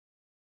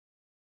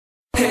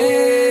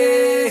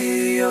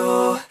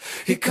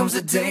here comes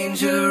the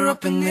danger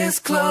up in this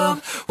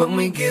club. When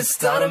we get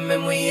started,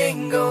 man, we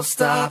ain't gon'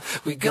 stop.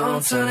 We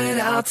gon' turn it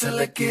out till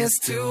it gets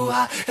too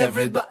hot.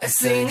 Everybody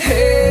sing,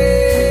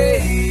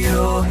 hey,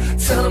 yo.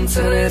 Tell them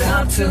turn it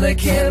out till they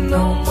can't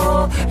no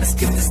more. Let's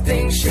get this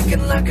thing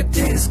shaking like a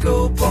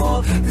disco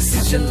ball. This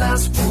is your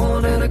last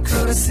one and a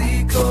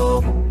courtesy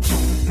call.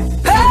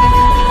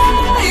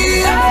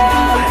 Hey, yo.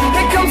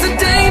 Here comes the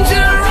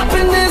danger up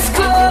in this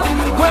club.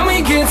 When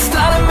we get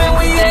started, man,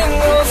 we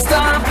ain't gon'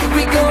 stop.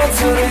 We gon'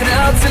 turn it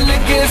out till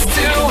it gets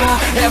too hot.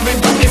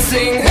 Everybody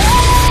sing, hey,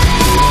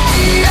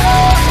 yo.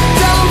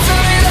 Tell them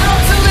turn it out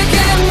till they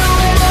can't no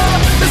more.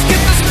 Let's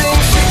get this thing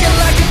shaking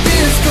like a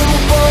disco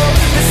ball.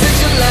 This is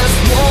your last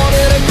one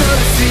and a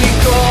courtesy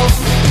call.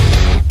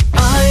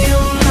 I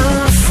am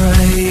not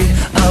afraid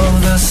of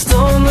the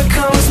storm that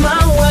comes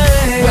my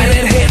way. When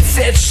it hits,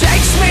 it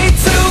shakes me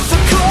to the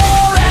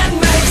core and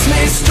makes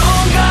me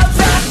stronger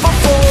than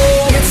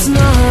before. It's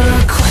not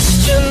a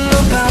question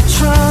about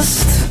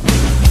trust,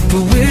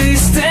 but we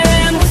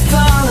stand with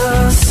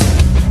us.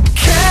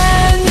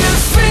 Can you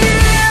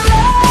feel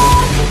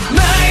it?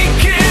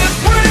 Make it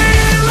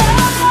real.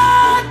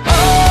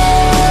 Oh,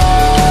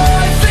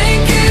 I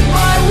think it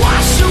might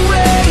wash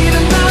away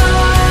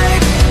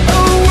tonight.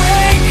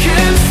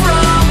 Awaken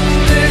from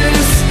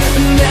this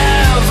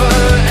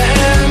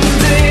never-ending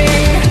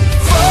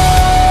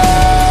void.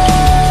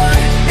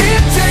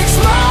 It takes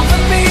more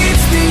than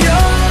meets the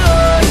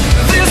eye.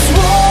 This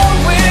war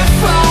we're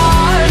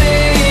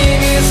fighting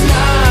is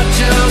not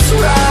just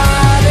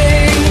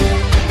riding.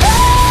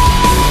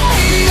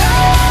 Hey,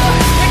 yeah.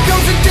 Here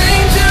comes the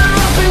danger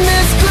up in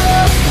this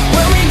club.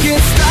 When we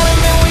get started,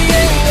 man, we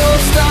ain't gon'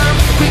 stop.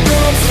 We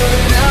gon' turn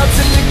it out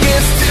till it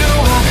gets too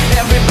hot.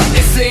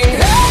 Everybody sing,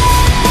 hey,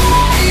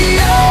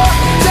 yeah.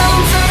 Tell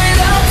them turn it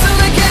out till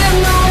they can't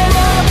no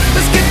more.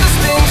 Let's get this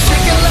thing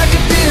shaking like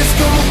a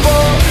disco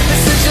ball.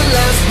 This is your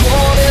last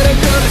one and a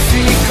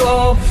courtesy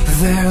call.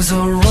 There's a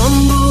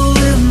rumble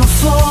in the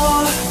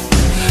floor,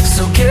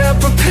 so get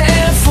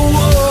prepared for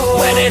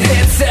war. When it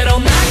hits, it'll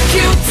knock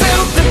you to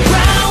the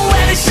ground.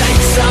 When it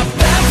shakes up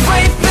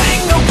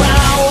everything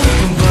around.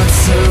 But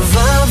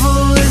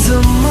survival is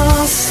a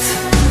must,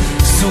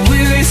 so we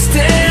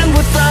stand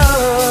with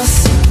us.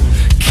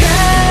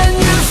 Can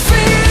you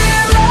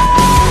feel it?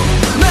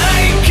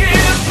 Make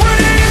it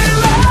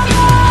real.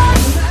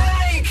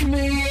 Make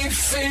me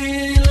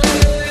feel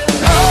it.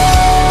 Oh,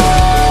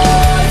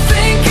 I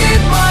think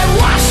it might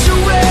wash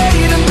away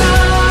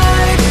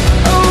tonight.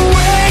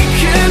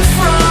 Awaken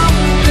from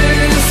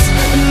this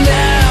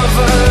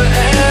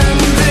never-ending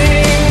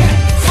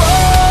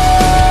void.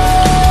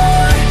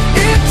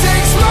 It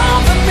takes more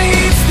than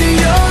meets the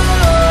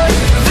eye.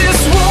 This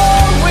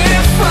war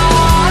we're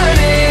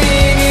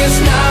fighting is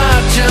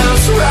not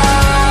just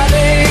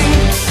riding.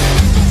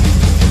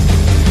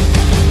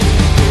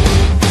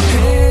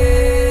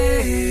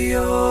 Hey,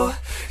 yo.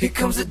 Here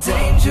comes the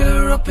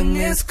danger up in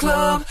this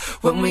club.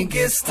 When we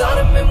get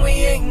started, man, we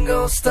ain't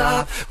gon'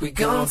 stop. We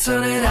gon'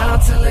 turn it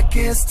out till it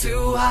gets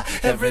too hot.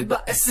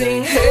 Everybody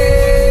sing,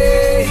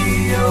 hey,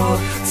 yo.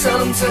 Tell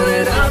them turn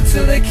it out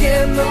till they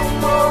can't no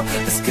more.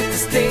 Let's get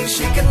this thing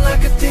shaking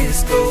like a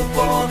disco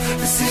ball.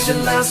 This is your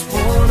last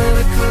one and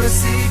a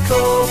courtesy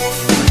call.